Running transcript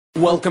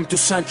Welcome to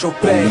Central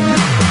Bay.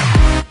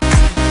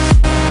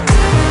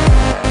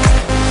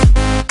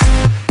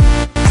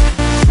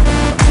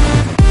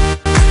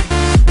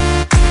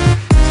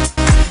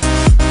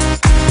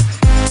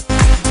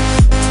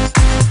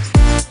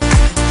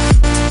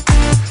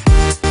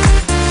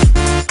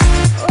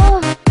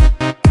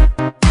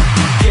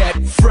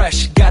 Get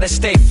fresh, gotta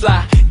stay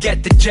fly.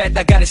 Get the jet,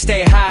 I gotta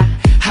stay high.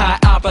 High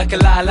up like a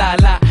la la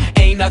la.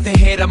 Ain't nothing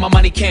here that my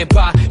money can't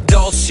buy.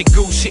 Dolce,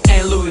 Gucci,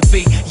 and Louis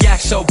V. Yak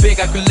so big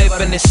I could live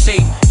in the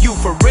sea. You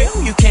for real?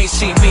 You can't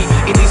see me.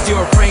 In these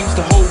Dior frames,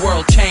 the whole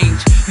world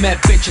changed. Mad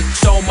bitches,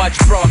 so much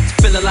broad.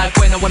 Feeling like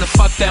when I wanna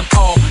fuck them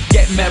all.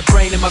 Get mad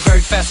brain in my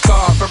very fast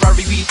car.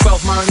 Ferrari V12,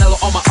 Maranello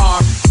on my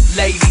arm.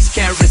 Ladies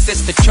can't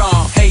resist the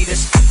charm.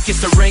 Haters, kiss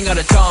the ring of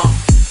the dawn.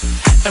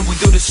 And we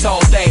do this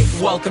all day.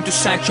 Welcome to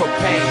Central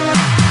Bay.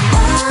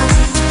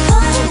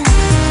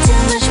 Too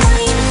much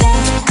money in the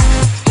bank.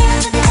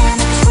 Hands at the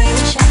end of the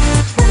screaming show.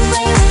 When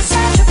we're in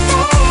Central Bay.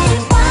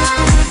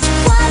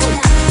 Why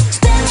not?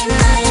 Spending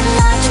money in a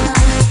large amount.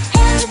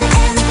 Hands at the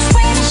end of the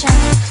screaming show.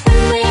 When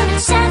we're in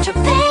Central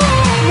Bay.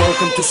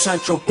 Welcome to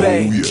Central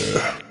Bay. Oh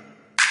yeah.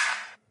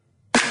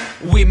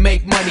 We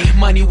make money,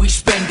 money we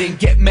spending.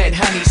 Get mad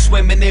honey,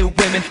 swimming in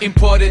women.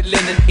 Imported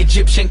linen,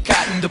 Egyptian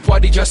cotton. The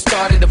party just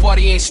started, the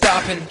party ain't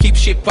stopping. Keep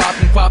shit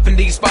popping, popping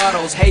these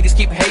bottles. Haters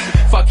keep hating,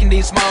 fucking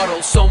these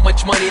models. So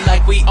much money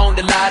like we own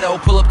the lotto.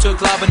 Pull up to a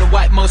club in a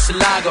white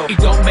Moselago. It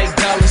don't make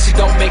dollars, it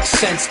don't make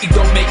sense. It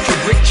don't make you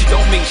rich, it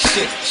don't mean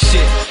shit,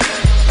 shit.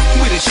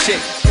 We the shit,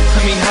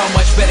 I mean how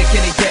much better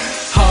can it get?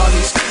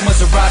 Harleys,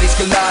 Maseratis,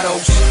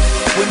 Gelatos.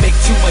 We make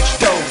too much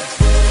dough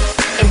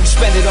and we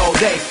spend it all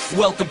day.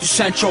 Welcome to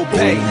Central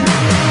Bay. Too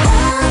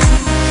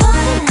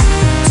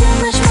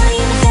much money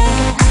in the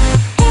bank.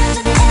 Hands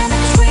at the end of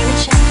the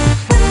screaming show.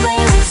 When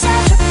we're in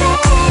Central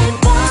Bay.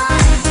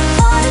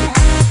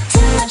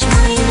 Too much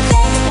money in the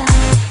bank.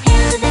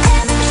 Hands at the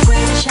end of the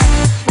screaming show.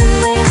 When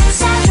we're in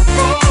Central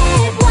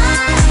Bay. Why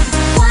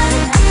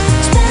not?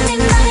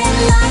 Spending money in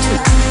a large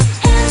amount.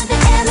 Hands at the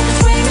end of the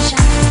screaming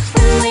show.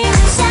 When we're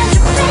in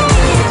Central Bay.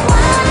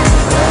 Why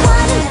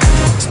not?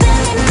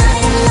 Spending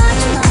money in a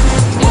large amount.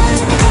 Hands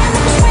at the end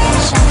of the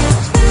screaming show.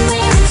 When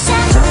we're in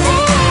Central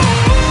Bay.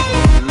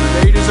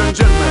 Ladies and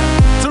gentlemen,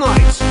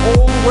 tonight,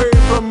 all the way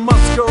from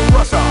Moscow,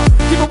 Russia,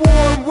 give a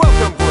warm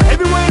welcome for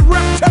heavyweight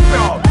rap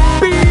champion,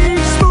 Be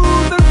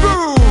Smooth and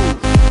Groove.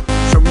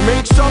 So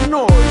make some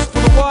noise for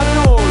the one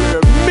and only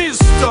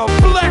Mr.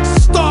 Black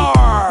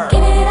Star.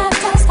 Give it up,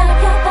 don't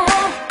stop your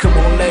body. Come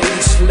on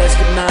ladies, let's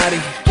get naughty.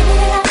 Give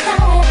it up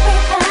now,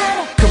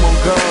 everybody. Come on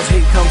girls,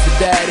 here comes the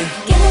daddy.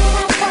 Give it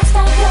up, don't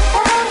stop your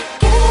body.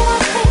 Give it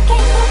up, think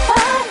ain't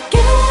nobody.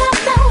 Give it up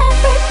now,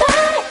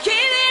 everybody.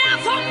 Give it up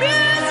for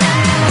music.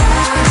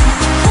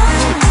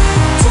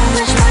 Too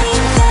much money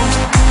in the bank.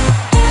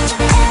 Hands at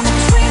the end of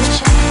the screaming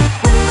show.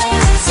 When we're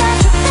in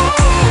Central Bay.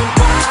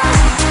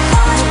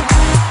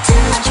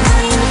 Too much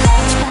money in the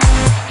bank.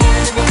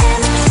 Hands at the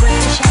end of the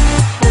screaming show.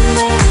 When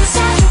we're in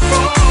Central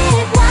Bay.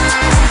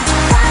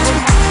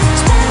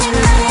 Spending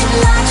money in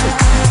a large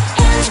amount.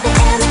 Hands at the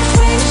end of the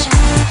screaming show.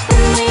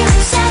 When we're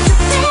in Central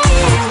Bay.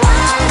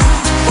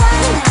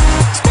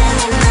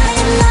 Spending money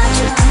in a large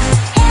amount.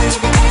 Hands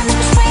at the end of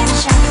the screaming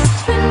show.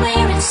 When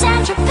we're in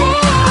Central Bay.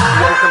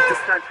 Welcome to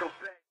Central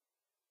Bay.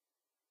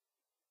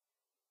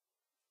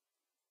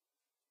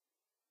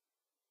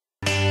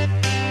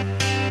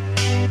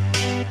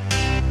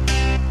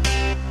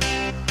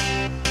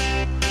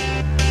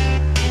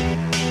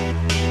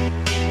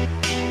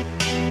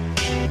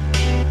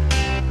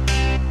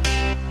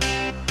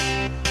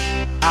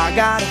 I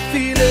got a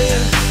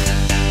feeling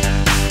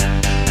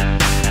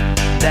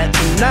that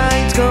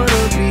tonight's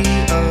gonna be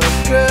a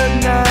good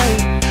night.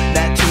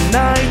 That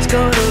tonight's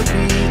gonna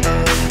be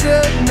a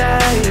good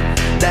night.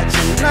 That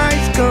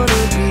tonight's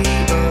gonna be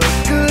a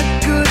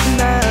good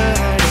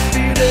night. A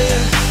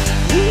feeling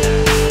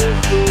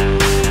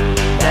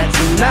that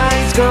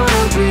tonight's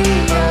gonna be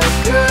a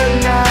good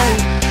night.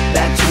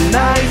 That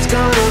tonight's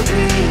gonna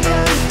be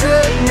a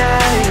good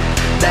night.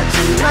 That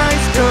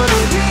tonight's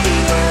gonna be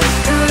a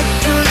good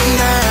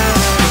night.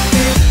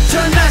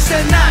 Tonight's the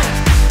night,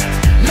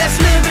 let's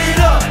live it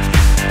up.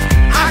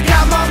 I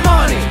got my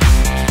money,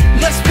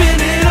 let's spin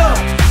it up.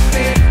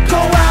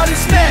 Go out and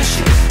smash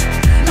it,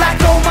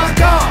 like oh my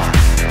god.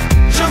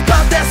 Jump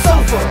out that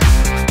sofa,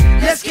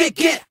 let's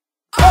get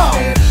up.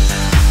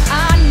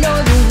 I know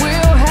that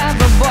we'll have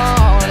a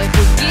ball if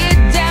we get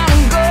down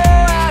and go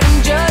out and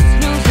just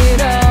lose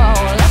it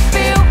all. I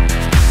feel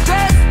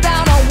stressed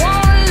out, I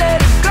wanna let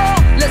it go.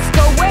 Let's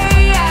go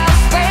way out,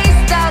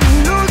 spaced out, and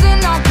losing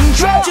all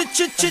control.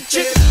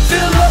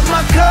 Fill up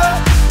my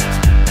cup,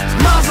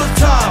 mazel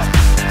tov.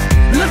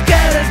 Look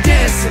at her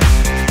dancing,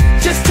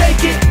 just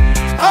take it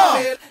off.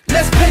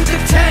 Let's paint the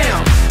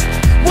town,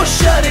 we'll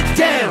shut it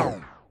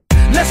down.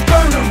 Let's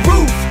burn the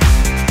roof,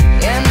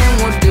 and then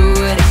we'll do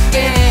it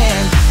again.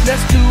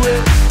 Let's do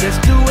it, let's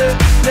do it,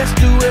 let's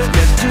do it,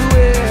 let's do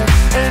it,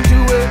 and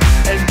do it,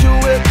 and do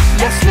it.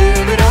 Let's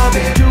live it up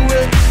and do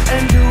it,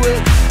 and do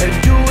it, and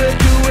do it,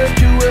 do it,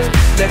 do it.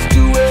 Let's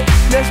do it,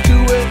 let's do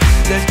it,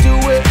 let's do it.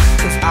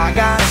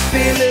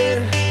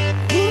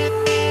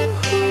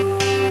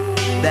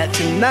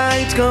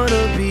 tonight's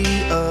gonna be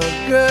a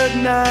good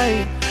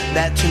night.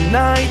 That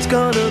tonight's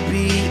gonna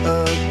be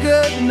a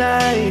good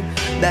night.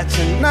 That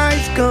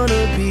tonight's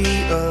gonna be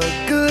a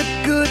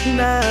good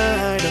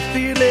night. I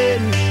feel it.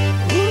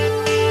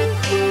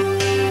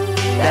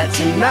 That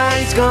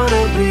tonight's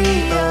gonna be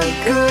a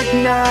good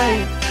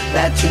night.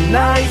 That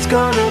tonight's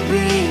gonna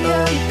be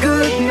a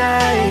good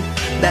night.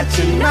 That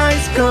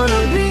tonight's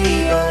gonna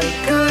be a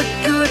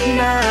good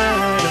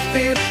night. I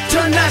feel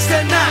tonight's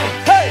the night.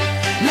 Hey,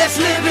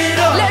 let's live it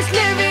up. Let's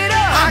live it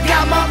up. I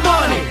got my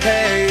money.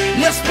 Hey,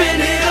 Let's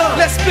spin it up.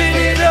 let's spin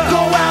it up.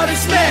 Go out and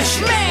smash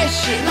it.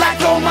 Smash it. Like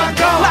oh my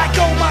god. Like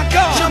oh my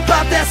god. Jump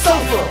out that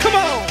sofa. Come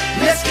on.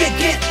 Let's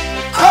get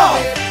off.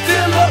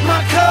 Fill up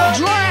my cup.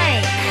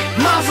 Drink.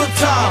 Mazel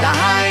tov.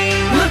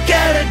 Daheim. Look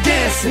at her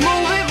dancing.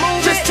 Move it, move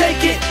Just it.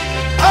 take it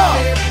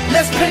off.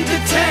 Let's paint the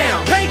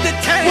town. Paint the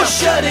town. We'll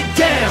shut it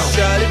down.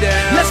 Shut it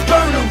down. Let's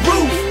burn the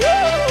roof.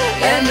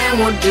 And then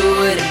we'll do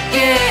it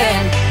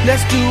again.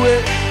 Let's do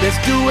it. Let's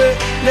do it.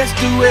 Let's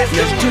do it.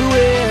 Let's do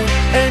it.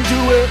 And do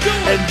it.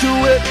 And do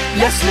it.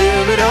 Let's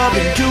live it up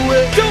and do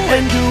it.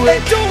 And do it.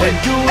 And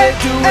do it.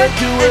 Do it.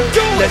 Do it.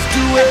 Let's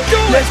do it.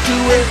 Let's do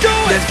it.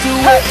 Let's do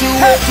it. Do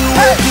it. Do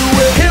it. Do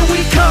it. Here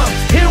we come.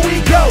 Here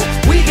we go.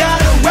 We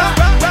gotta rock.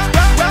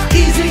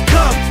 Easy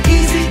come.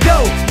 Easy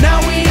go. Now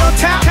we on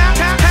top.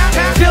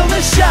 Feel the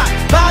shot.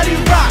 Body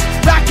rock.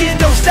 Rockin',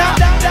 don't stop.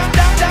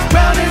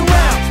 Round and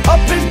round.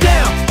 Up and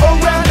down.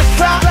 Around the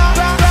clock.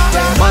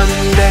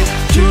 Monday,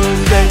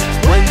 Tuesday,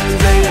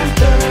 Wednesday, and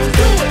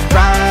Thursday.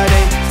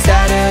 Friday,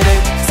 Saturday,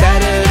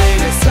 Saturday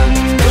to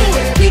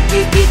Sunday.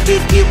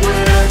 Get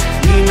with us.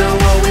 You know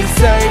what we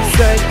say.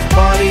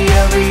 Party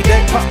every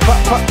day.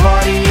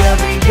 Party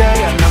every day.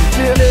 And I'm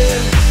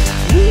feeling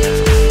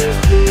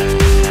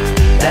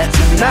that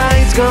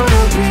tonight's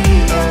gonna be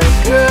a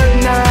good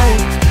night.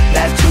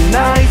 That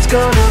tonight's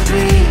gonna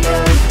be a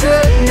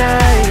good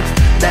night.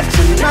 That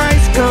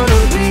tonight's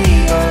gonna be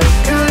a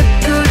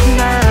good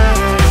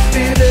night. I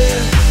feel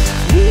it.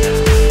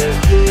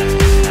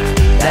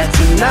 That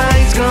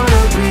tonight's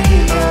gonna be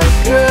a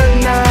good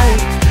night.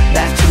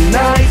 That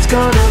tonight's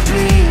gonna be